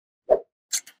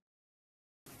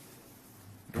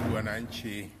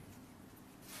wananchi,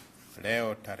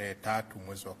 leo tarehe 3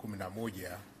 mwezi wa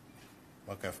 11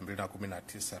 mwaka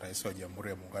 2019, Rais wa Jamhuri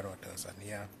ya Muungano wa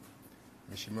Tanzania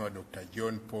Mheshimiwa Dr.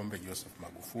 John Pombe Joseph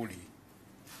Magufuli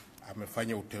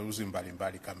amefanya uteuzi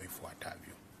mbalimbali kama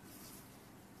ifuatavyo.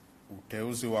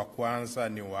 Uteuzi wa kwanza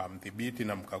ni wa Mdhibiti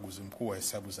na Mkaguzi Mkuu wa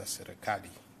Hesabu za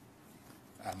Serikali,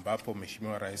 ambapo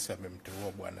Mheshimiwa Rais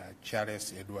amemteua Bwana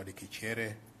Charles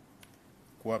Kichere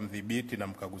kuwa Mdhibiti na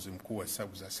Mkaguzi Mkuu wa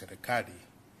Hesabu za Serikali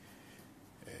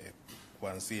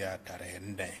kuanzia tarehe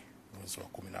 4 mwezi wa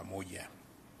 11.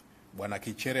 Bwana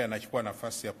Kichere anachukua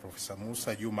nafasi ya Profesa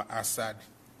Mussa Assad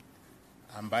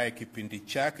ambaye kipindi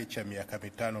chake cha miaka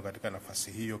 5 katika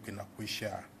nafasi hiyo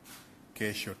kinakwisha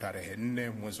kesho tarehe 4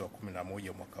 mwezi wa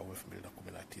 11 mwaka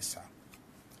 2019.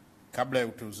 Kabla ya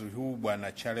uteuzi huu,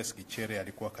 Bwana Charles Kichere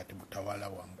alikuwa Katibu Tawala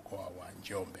wa Mkoa wa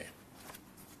Njombe.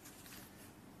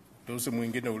 Uteuzi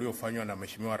mwingine uliofanywa na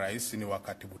Mheshimiwa Rais ni wa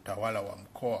Katibu Tawala wa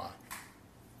Mkoa,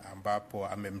 ambapo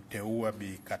amemteua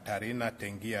Bi Katarina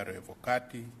Tengia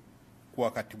Revokati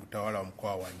kuwa Katibu Tawala wa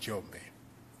Mkoa wa Njombe.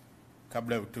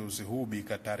 Kabla ya uteuzi huu, Bi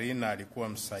Katarina alikuwa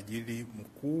msajili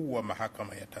mkuu wa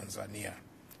Mahakama ya Tanzania,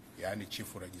 yaani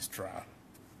Chief Registrar.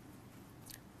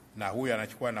 Na huyu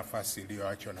anachukua nafasi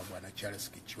iliyoachwa na Bwana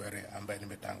Charles Kichere ambaye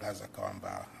nimetangaza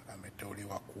kwamba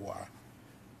ameteuliwa kuwa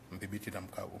Mdhibiti na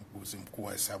Mkaguzi Mkuu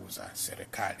wa Hesabu za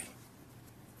Serikali.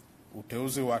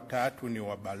 Uteuzi wa tatu ni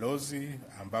wa balozi,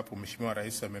 ambapo Mheshimiwa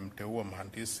Rais amemteua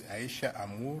Mhandisi Aisha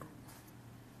Amur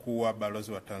kuwa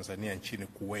balozi wa Tanzania nchini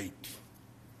Kuwait.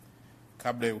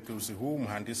 Kabla ya uteuzi huu,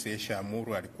 Mhandisi Aisha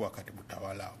Amur alikuwa Katibu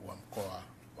Tawala wa Mkoa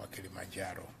wa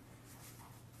Kilimanjaro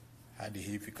hadi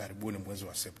hivi karibuni mwezi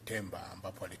wa Septemba,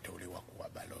 ambapo aliteuliwa kuwa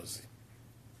balozi.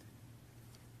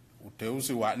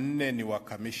 Uteuzi wa 4 ni wa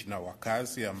kamishna wa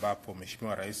kazi, ambapo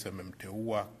Mheshimiwa Rais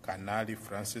amemteua Kanali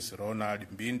Francis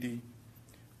Ronald Mbindi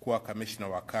kuwa kamishna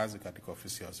wa kazi katika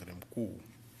ofisi ya Waziri Mkuu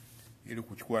ili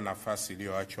kuchukua nafasi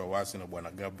iliyoachwa wazi na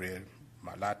Bwana Gabriel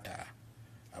Malata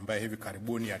ambaye hivi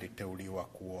karibuni aliteuliwa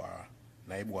kuwa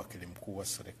naibu wakili mkuu wa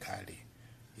serikali,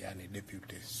 yani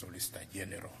Deputy Solicitor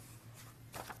General.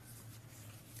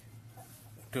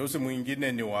 Uteuzi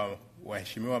mwingine ni wa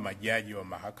waheshimiwa majaji wa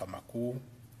Mahakama Kuu,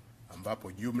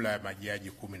 ambapo jumla ya majaji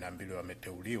 12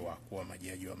 wameteuliwa kuwa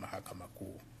majaji wa Mahakama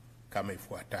Kuu kama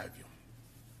ifuatavyo.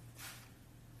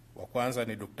 Wa kwanza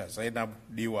ni Dr. Zainab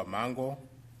Diwa Mango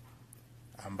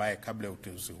ambaye kabla ya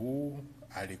uteuzi huu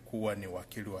alikuwa ni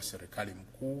wakili wa serikali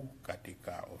mkuu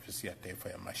katika Ofisi ya Taifa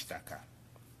ya Mashtaka.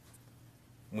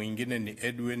 Mwingine ni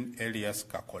Edwin Elias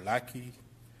Kakolaki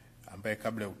ambaye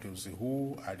kabla ya uteuzi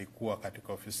huu alikuwa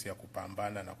katika Ofisi ya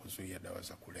Kupambana na Kuzuia Dawa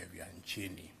za Kulevya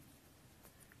nchini.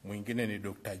 Mwingine ni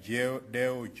Dr.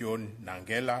 Deo John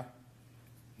Nangela,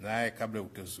 naye kabla ya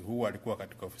uteuzi huu alikuwa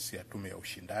katika Ofisi ya Tume ya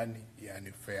Ushindani,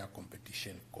 yani Fair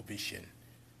Competition Commission.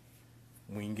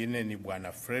 Mwingine ni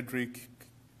Bwana Frederick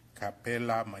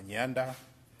Kapela Manyanda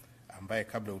ambaye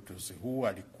kabla ya uteuzi huu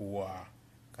alikuwa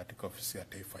katika Ofisi ya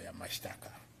Taifa ya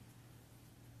Mashtaka.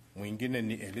 Mwingine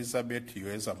ni Elizabeth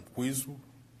Yoeza Mkwizu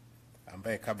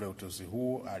ambaye kabla ya uteuzi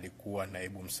huu alikuwa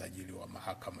naibu msajili wa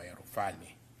Mahakama ya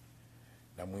Rufani.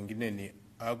 Na mwingine ni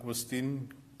Augustine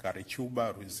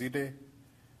Karichuba Ruzide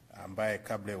ambaye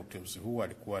kabla ya uteuzi huu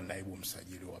alikuwa naibu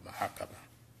msajili wa mahakama.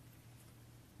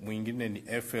 Mwingine ni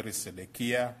Eferi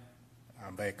Sedekia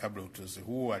ambaye kabla ya uteuzi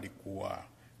huu alikuwa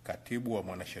katibu wa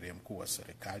mwanasheria mkuu wa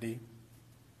serikali.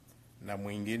 Na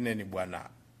mwingine ni Bwana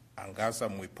Angaza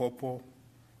Mwipopo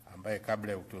ambaye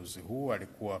kabla ya uteuzi huu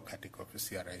alikuwa katika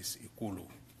Ofisi ya Rais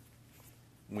Ikulu.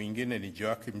 Mwingine ni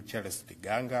Joachim Charles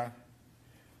Tiganga,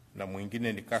 na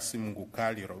mwingine ni Kasim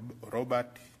Ngukali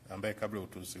Robert ambaye kabla ya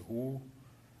uteuzi huu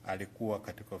alikuwa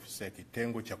katika Ofisi ya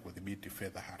Kitengo cha Kudhibiti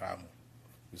Fedha Haramu,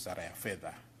 Wizara ya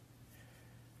Fedha.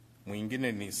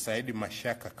 Mwingine ni Saidi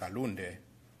Mashaka Kalunde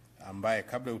ambaye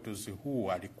kabla ya uteuzi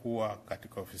huu alikuwa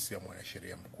katika Ofisi ya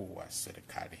Mwanasheria Mkuu wa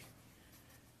serikali.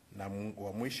 Na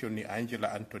wa mwisho ni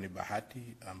Angela Anthony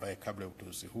Bahati ambaye kabla ya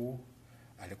uteuzi huu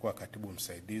alikuwa katibu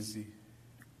msaidizi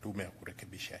Tume ya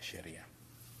Kurekebisha Sheria.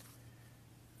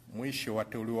 Mwisho,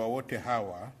 wateuliwa wote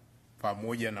hawa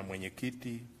pamoja na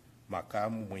mwenyekiti,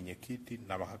 makamu mwenyekiti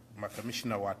na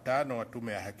makamishna 5 wa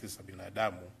Tume ya Haki za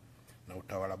Binadamu na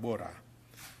Utawala Bora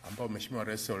ambao Mheshimiwa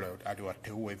Rais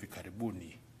aliwateua hivi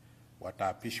karibuni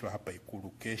wataapishwa hapa Ikulu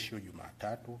kesho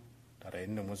Jumatatu tarehe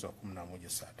 4 mwezi wa 11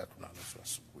 saa 3:30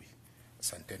 asubuhi.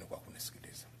 Asanteni kwa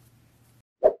kunisikiliza.